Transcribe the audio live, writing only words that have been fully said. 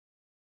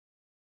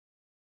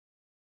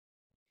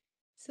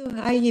So,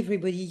 hi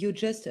everybody. You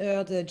just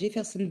heard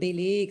Jefferson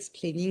Bailey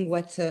explaining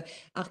what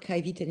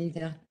Archive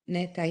and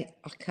Internet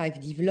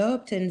Archive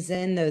developed, and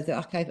then the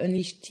Archive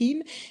Unleashed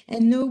team.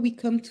 And now we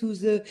come to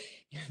the,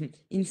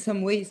 in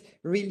some ways,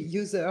 real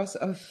users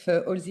of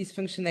all these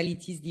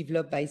functionalities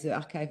developed by the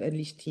Archive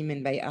Unleashed team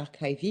and by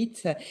Archive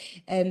It.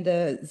 And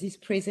this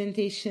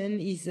presentation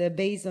is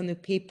based on a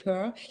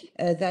paper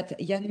that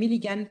Jan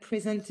Milligan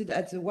presented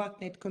at the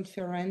WorkNet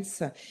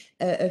conference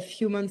a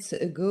few months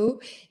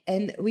ago,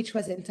 and which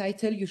was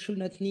entitled "You should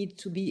not need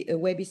to be a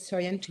web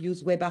historian to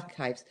use web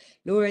archives,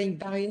 lowering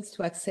barriers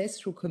to access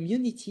through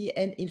community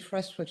and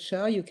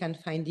infrastructure." You can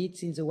find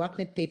it in the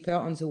WorkNet paper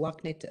on the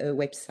WorkNet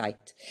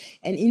website.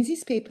 And in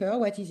this paper,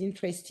 what is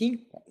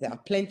interesting, there are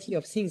plenty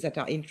of things that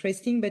are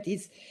interesting, but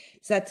it's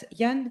that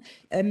Jan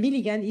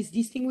Milligan is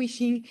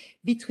distinguishing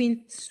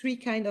between three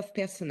kinds of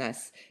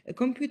personas: a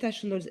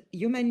computational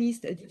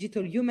humanist, a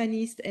digital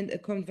humanist, and a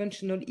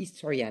conventional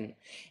historian.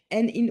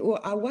 And in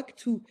our work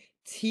to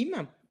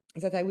team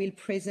that I will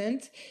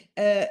present,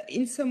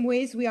 in some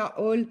ways we are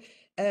all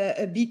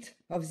a bit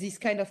of this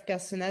kind of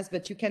personas,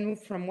 but you can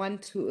move from one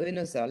to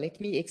another. Let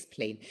me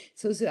explain.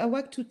 So the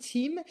Awak2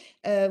 team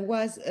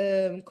was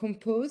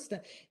composed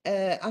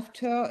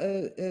after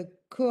a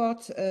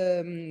cohort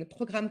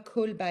program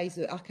call by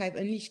the Archive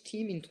Unleashed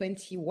team in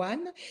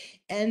 21,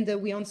 and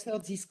we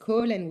answered this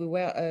call and we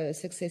were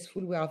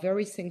successful. We are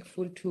very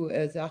thankful to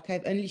the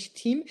Archive Unleashed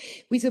team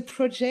with a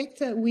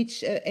project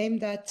which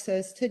aimed at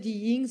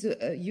studying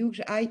the huge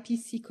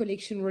Iipc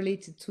collection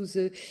related to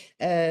the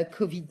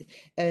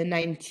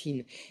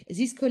COVID-19.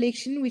 This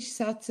collection, which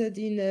started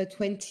in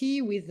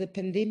 20 with the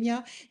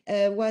pandemic,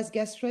 was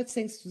gathered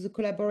thanks to the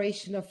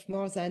collaboration of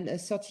more than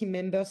 30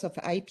 members of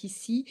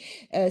Iipc.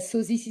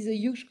 So this is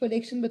a huge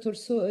collection, but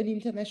also an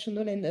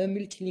international and a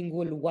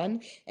multilingual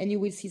one. And you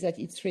will see that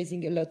it's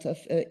raising a lot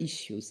of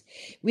issues.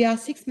 We are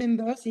 6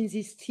 members in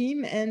this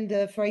team.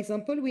 And for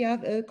example, we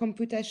have a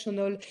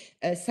computational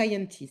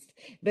scientist.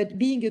 But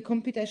being a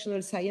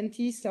computational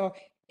scientist or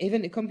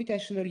even a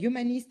computational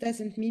humanist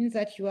doesn't mean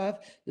that you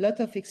have a lot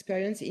of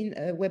experience in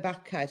web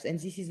archives. And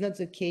this is not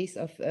the case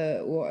of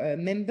our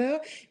member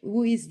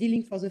who is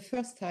dealing for the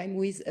first time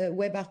with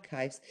web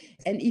archives.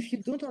 And if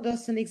you don't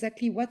understand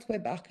exactly what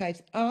web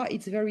archives are,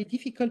 it's very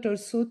difficult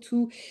also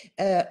to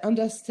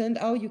understand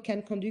how you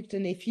can conduct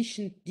an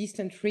efficient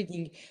distant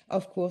reading,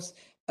 of course,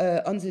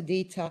 on the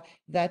data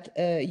that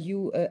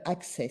you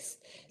access.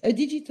 A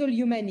digital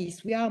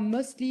humanist, we are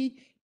mostly,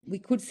 we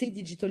could say,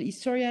 digital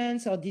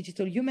historians or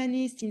digital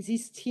humanists in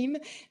this team,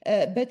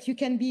 but you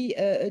can be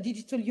a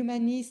digital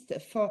humanist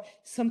for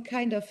some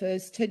kind of a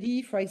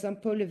study, for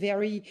example,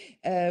 very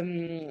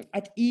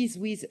at ease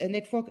with a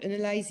network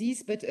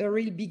analysis, but a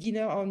real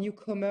beginner or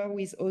newcomer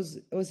with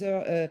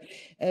other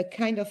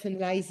kind of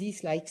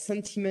analysis like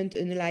sentiment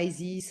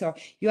analysis, or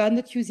you are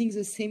not using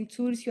the same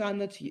tools, you are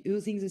not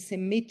using the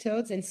same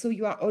methods, and so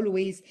you are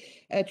always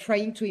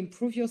trying to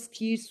improve your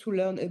skills to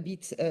learn a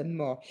bit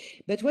more.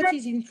 But what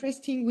is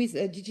interesting with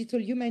digital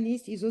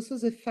humanists is also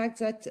the fact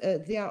that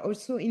they are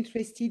also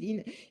interested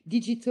in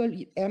digital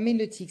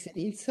hermeneutics. And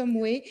in some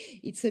way,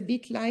 it's a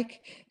bit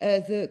like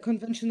the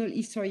conventional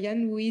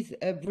historian who is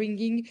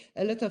bringing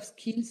a lot of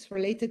skills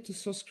related to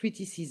source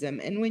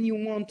criticism. And when you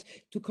want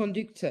to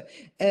conduct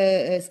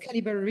a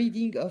scalable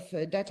reading of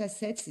data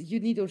sets, you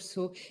need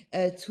also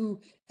to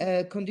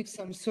conduct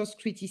some source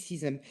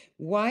criticism.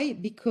 Why?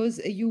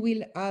 Because you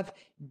will have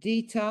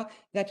data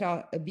that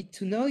are a bit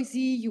too noisy,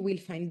 you will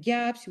find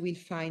gaps, you will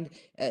find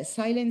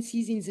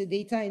silences in the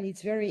data, and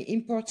it's very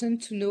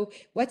important to know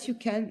what you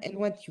can and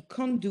what you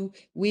can't do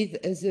with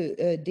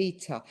the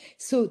data.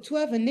 So to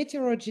have an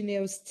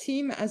heterogeneous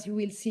team, as you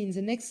will see in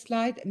the next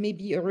slide, may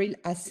be a real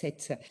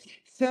asset.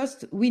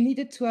 First, we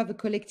needed to have a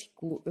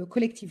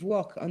collective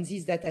work on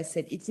this data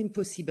set. It's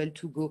impossible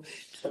to go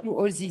through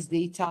all this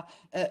data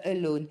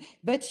alone.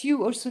 But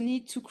you also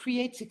need to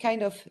create a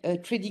kind of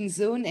trading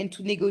zone and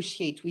to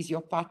negotiate with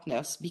your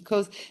partners,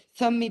 because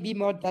some may be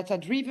more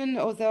data-driven,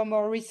 others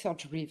more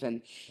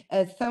research-driven.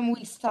 Some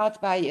will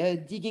start by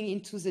digging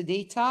into the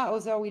data,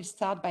 others will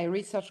start by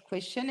research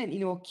question. And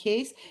in our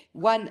case,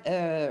 one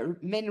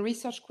main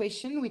research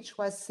question, which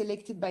was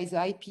selected by the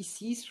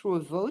Iipc through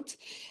a vote,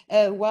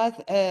 was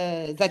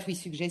that we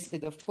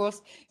suggested, of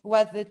course,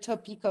 was the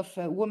topic of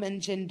women,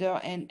 gender,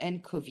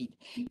 and COVID.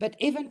 But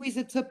even with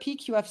the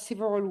topic, you have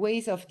several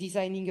ways of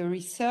designing a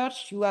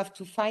research. You have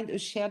to find a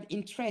shared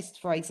interest.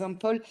 For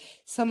example,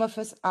 some of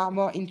us are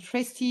more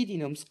interested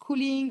in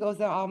homeschooling,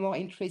 others are more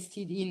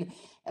interested in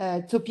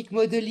topic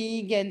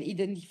modeling and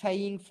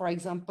identifying, for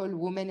example,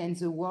 women and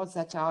the world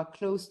that are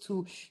close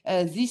to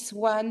this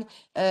one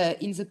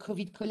in the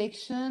COVID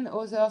collection.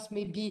 Others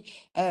may be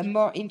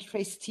more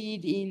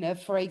interested in,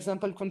 for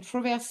example,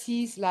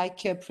 controversies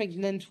like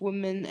pregnant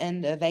women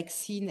and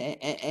vaccine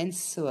and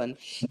so on.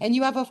 And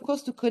you have, of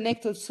course, to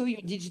connect also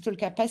your digital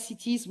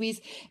capacities with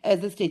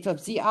the state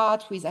of the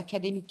art, with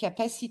academic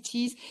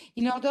capacities,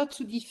 in order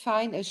to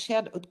define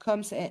shared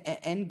outcomes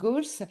and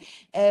goals.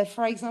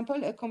 For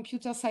example, a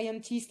computer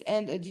scientist scientist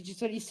and a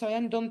digital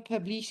historian don't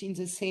publish in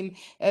the same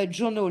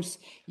journals.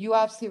 You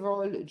have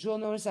several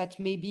journals that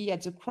may be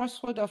at the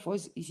crossroad of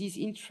these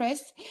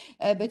interests,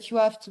 but you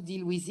have to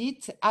deal with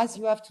it as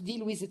you have to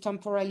deal with the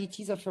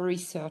temporalities of a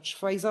research.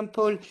 For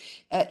example,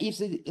 if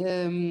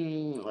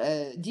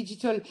the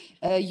digital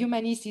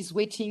humanist is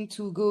waiting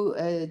to go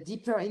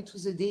deeper into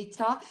the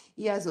data,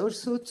 he has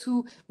also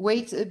to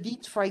wait a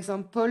bit, for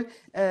example,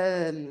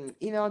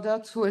 in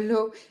order to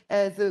allow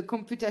the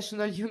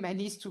computational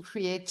humanist to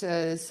create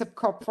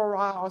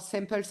subcorpora or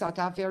samples that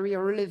are very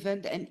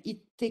relevant, and it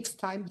takes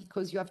time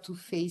because you have to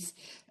face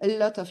a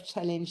lot of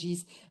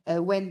challenges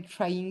when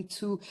trying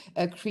to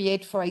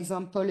create, for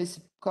example, a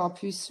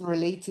corpus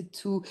related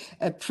to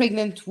a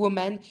pregnant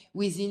woman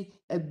within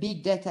a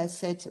big data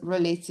set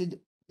related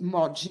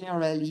more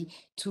generally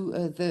to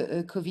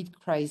the COVID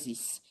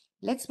crisis.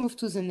 Let's move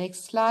to the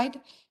next slide.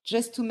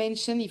 Just to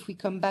mention, if we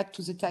come back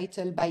to the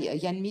title by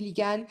Jan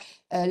Milligan,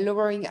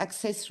 lowering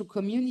access through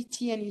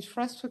community and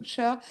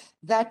infrastructure,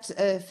 that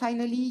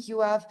finally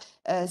you have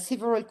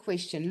several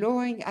questions.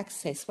 Lowering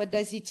access, what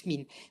does it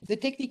mean? The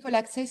technical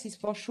access is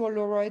for sure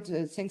lowered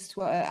thanks to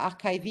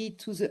archiving,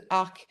 to the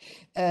ARC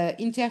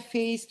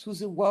interface, to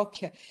the work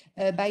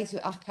by the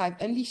Archive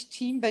Unleashed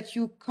team, but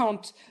you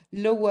can't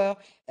lower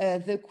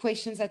the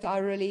questions that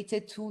are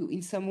related to,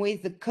 in some way,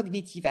 the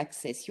cognitive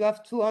access. You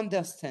have to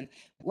understand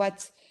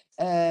what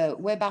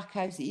web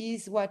archives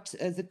is, what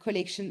the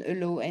collection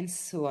allow, and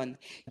so on.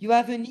 You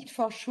have a need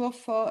for sure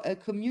for a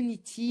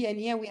community, and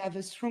here we have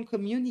a strong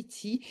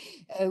community.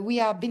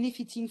 We are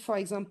benefiting, for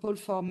example,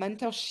 for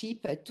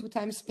mentorship 2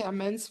 times per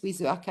month with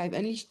the Archive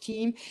Unleashed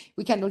team.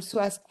 We can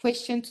also ask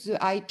questions to the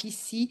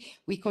Iipc.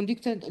 We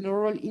conducted an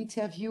oral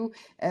interview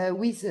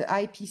with the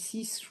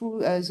Iipc through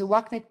the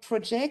WorkNet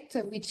project,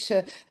 which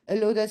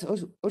allowed us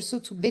also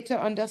to better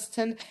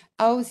understand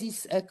how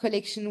this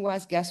collection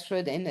was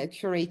gathered and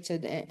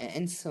curated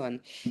and so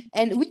on.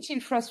 And which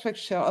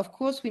infrastructure? Of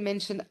course, we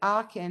mentioned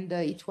ARC, and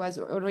it was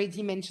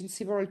already mentioned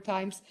several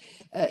times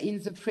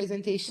in the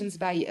presentations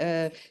by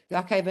the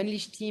Archive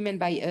Unleashed team and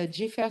by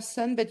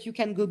Jefferson, but you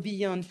can go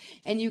beyond,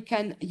 and you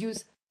can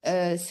use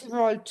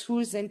several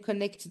tools and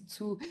connect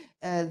to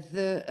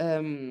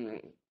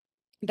the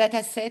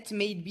data set,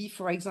 maybe,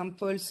 for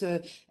example,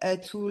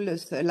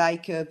 tools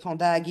like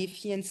Panda,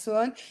 Gephi, and so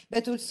on,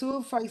 but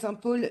also, for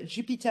example,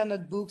 Jupyter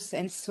notebooks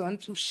and so on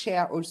to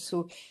share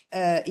also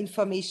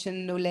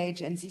information,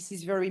 knowledge, and this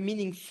is very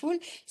meaningful.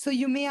 So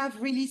you may have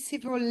really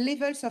several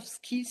levels of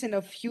skills and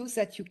of use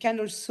that you can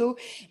also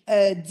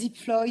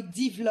deploy,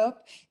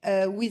 develop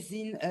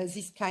within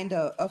this kind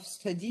of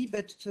study,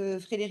 but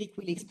Frédéric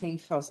will explain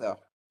further.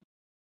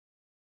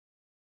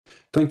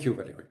 Thank you,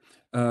 Valérie.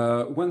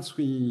 Once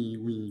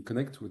we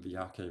connect to the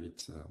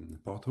Archivit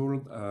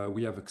portal,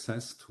 we have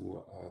access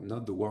to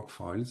not the work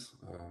files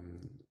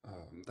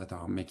that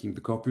are making the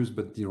corpus,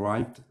 but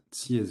derived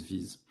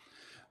CSVs.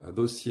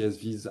 Those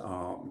CSVs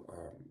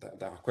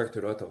there are quite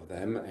a lot of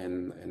them,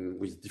 and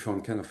with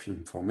different kind of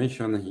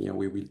information. Here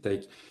we will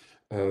take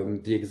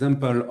the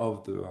example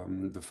of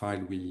the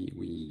file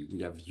we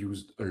have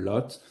used a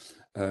lot,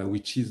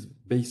 which is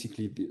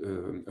basically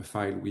a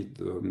file with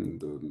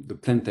the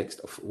plain text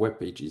of web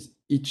pages.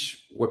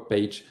 Each web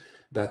page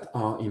that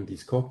are in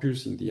this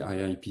corpus, in the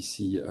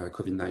Iipc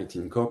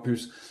COVID-19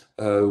 corpus,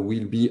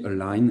 will be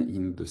aligned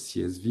in the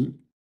CSV,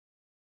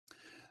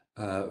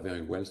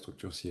 very well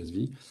structured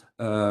CSV,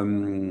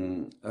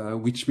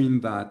 which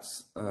means that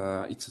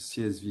it's a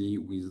CSV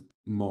with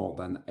more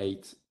than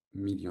 8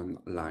 million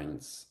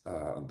lines.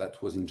 That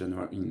was in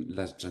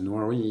last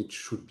January. It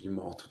should be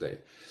more today.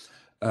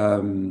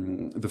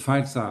 The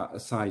file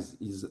size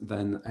is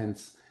then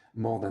hence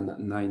more than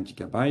 9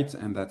 gigabytes,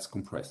 and that's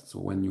compressed. So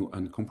when you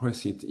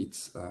uncompress it,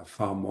 it's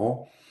far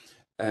more,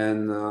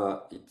 and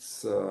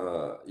it's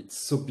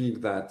so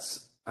big that,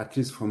 at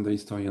least from the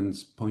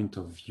historian's point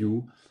of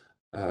view,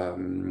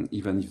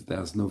 even if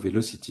there's no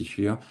velocity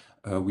here,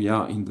 we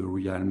are in the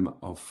realm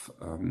of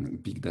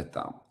big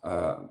data.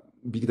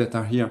 Big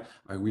data here,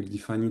 I will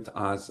define it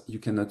as you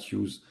cannot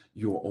use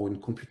your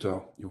own computer,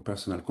 your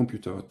personal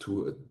computer,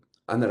 to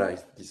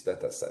analyze this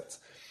data set.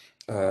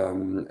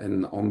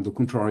 And on the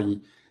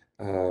contrary,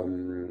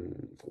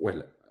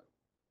 well,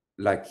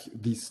 like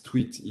this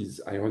tweet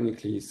is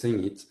ironically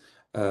saying it,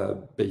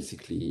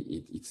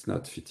 basically it's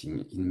not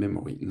fitting in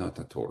memory, not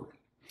at all.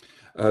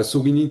 So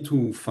we need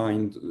to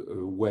find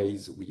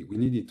ways, we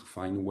needed to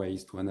find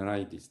ways to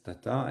analyze this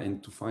data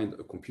and to find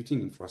a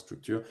computing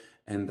infrastructure,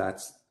 and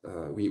that's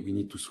we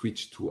need to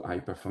switch to high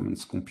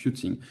performance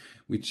computing,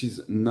 which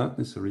is not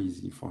necessarily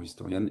easy for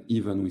historians,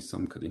 even with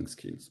some coding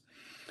skills.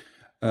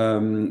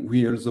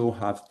 We also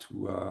had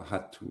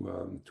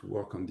to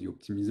work on the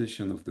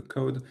optimization of the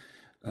code,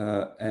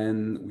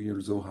 and we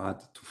also had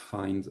to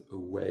find a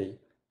way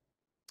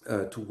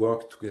to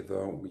work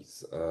together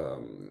with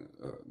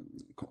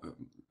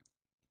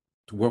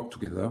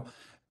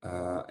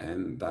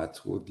and that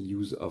was the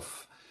use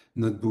of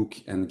notebook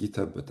and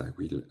GitHub, but I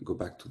will go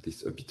back to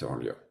this a bit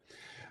earlier.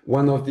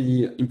 One of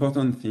the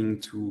important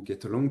things to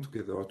get along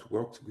together, to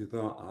work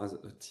together as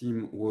a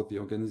team, was the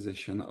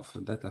organization of a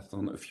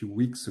datathon a few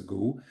weeks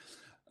ago.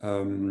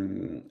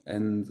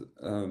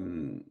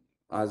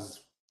 As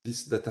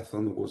this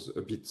datathon was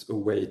a bit a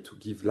way to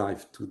give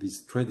life to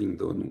this trading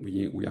dawn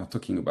we are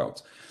talking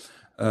about,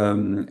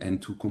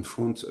 and to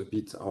confront a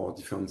bit our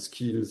different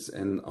skills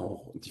and our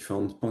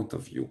different point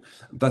of view.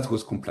 That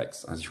was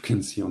complex, as you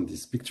can see on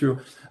this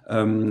picture.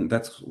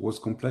 That was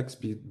complex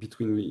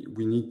between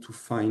we need to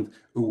find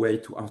a way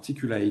to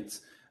articulate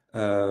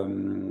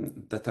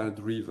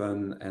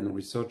data-driven and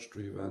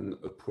research-driven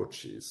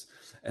approaches.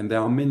 And there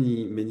are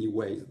many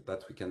ways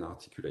that we can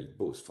articulate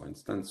both. For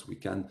instance, we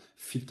can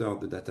filter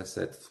the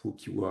dataset through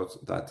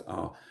keywords that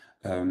are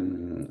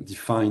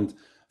defined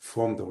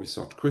from the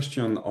research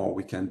question, or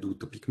we can do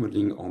topic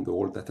modeling on the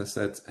whole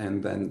dataset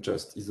and then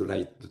just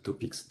isolate the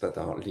topics that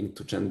are linked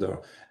to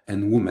gender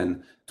and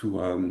women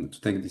to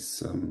take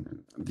this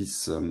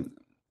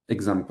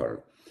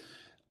example.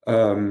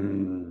 Our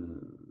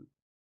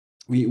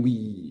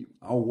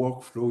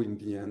workflow in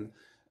the end,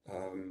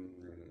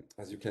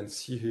 as you can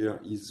see here,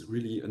 is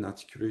really an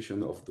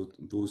articulation of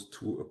those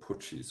two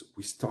approaches.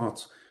 We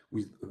start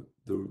with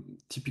the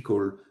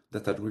typical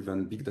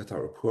data-driven big data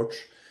approach,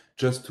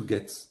 just to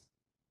get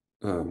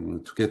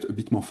a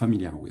bit more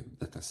familiar with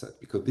dataset,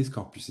 because this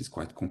corpus is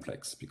quite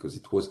complex, because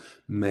it was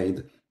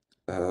made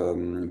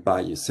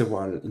by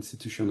several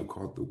institutions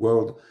across the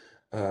world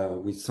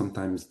with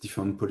sometimes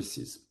different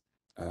policies,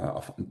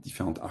 of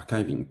different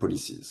archiving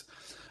policies.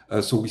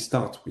 So we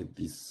start with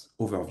this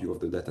overview of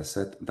the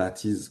dataset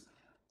that is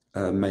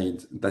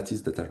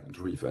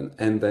data-driven,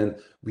 and then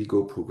we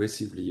go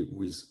progressively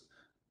with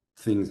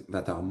things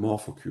that are more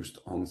focused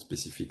on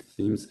specific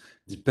themes,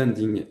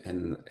 depending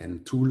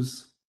and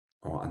tools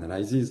or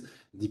analyses,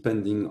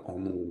 depending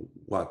on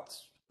what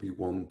we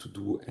want to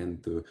do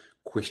and the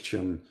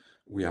question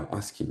we are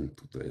asking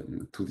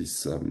to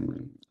this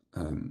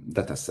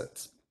data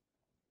set.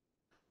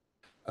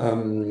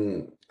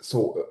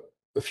 So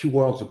a few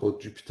words about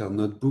Jupyter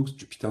Notebooks.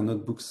 Jupyter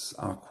Notebooks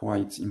are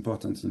quite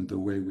important in the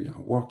way we are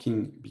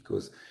working,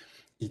 because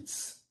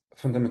it's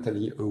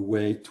fundamentally a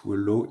way to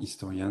allow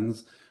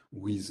historians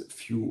with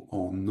few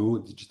or no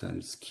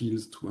digital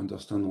skills to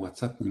understand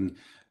what's happening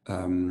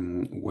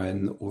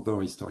when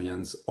other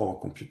historians or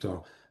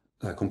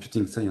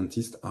computing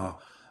scientists are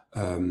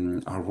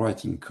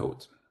writing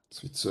code.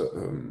 So it's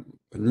an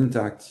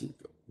interactive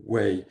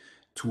way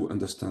to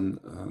understand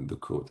the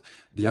code.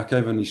 The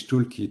Archive Unleashed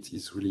toolkit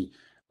is really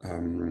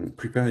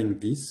preparing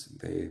this.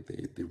 They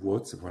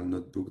wrote several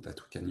notebooks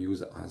that we can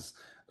use as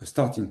a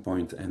starting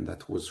point, and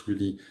that was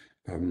really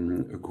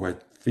a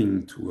great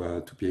thing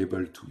to be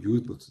able to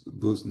use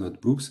those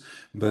notebooks.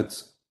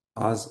 But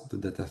as the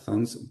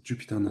datathons,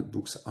 Jupyter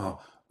Notebooks are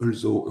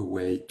also a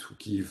way to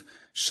give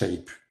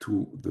shape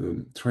to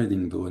the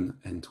trading dawn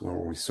and to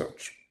our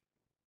research.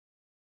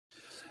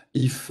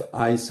 If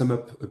I sum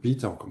up a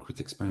bit our concrete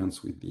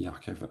experience with the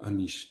Archive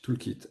Unleashed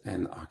toolkit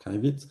and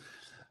archive it,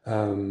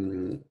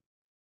 the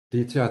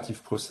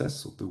iterative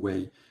process of the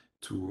way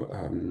to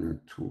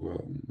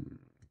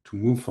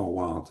move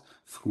forward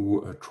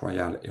through a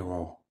trial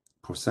error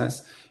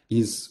process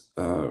is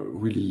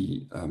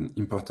really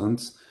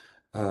important,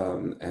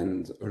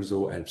 and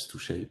also helps to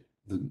shape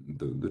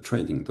the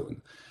trading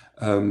dawn.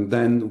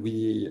 Then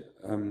we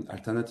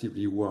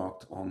alternatively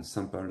worked on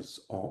samples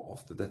or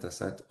of the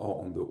dataset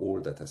or on the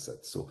whole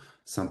dataset. So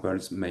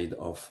samples made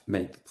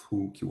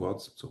through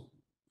keywords, so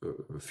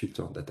a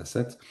filtered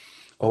dataset,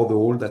 or the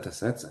whole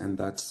datasets, and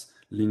that's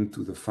linked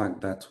to the fact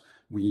that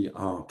we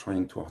are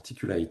trying to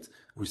articulate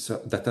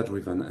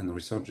data-driven and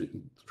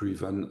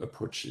research-driven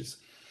approaches.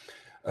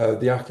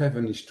 The Archive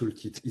Unleashed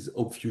toolkit is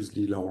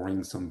obviously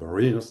lowering some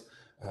barriers.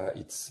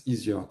 It's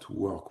easier to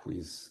work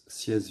with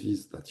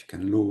CSVs that you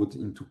can load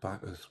into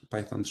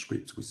Python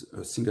scripts with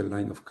a single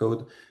line of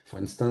code, for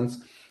instance,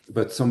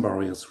 but some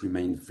barriers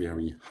remain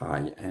very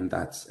high, and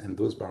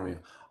those barriers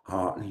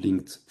are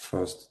linked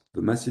first to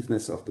the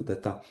massiveness of the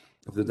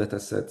data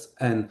sets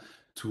and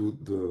to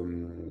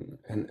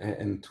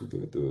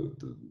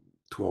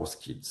our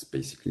skills,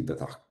 basically, that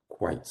are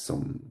quite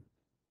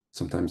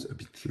sometimes a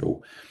bit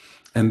low.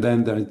 And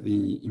then there is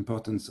the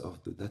importance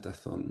of the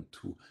datathon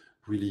to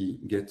really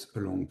get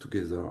along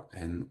together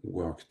and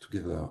work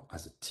together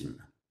as a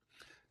team.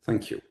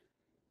 Thank you.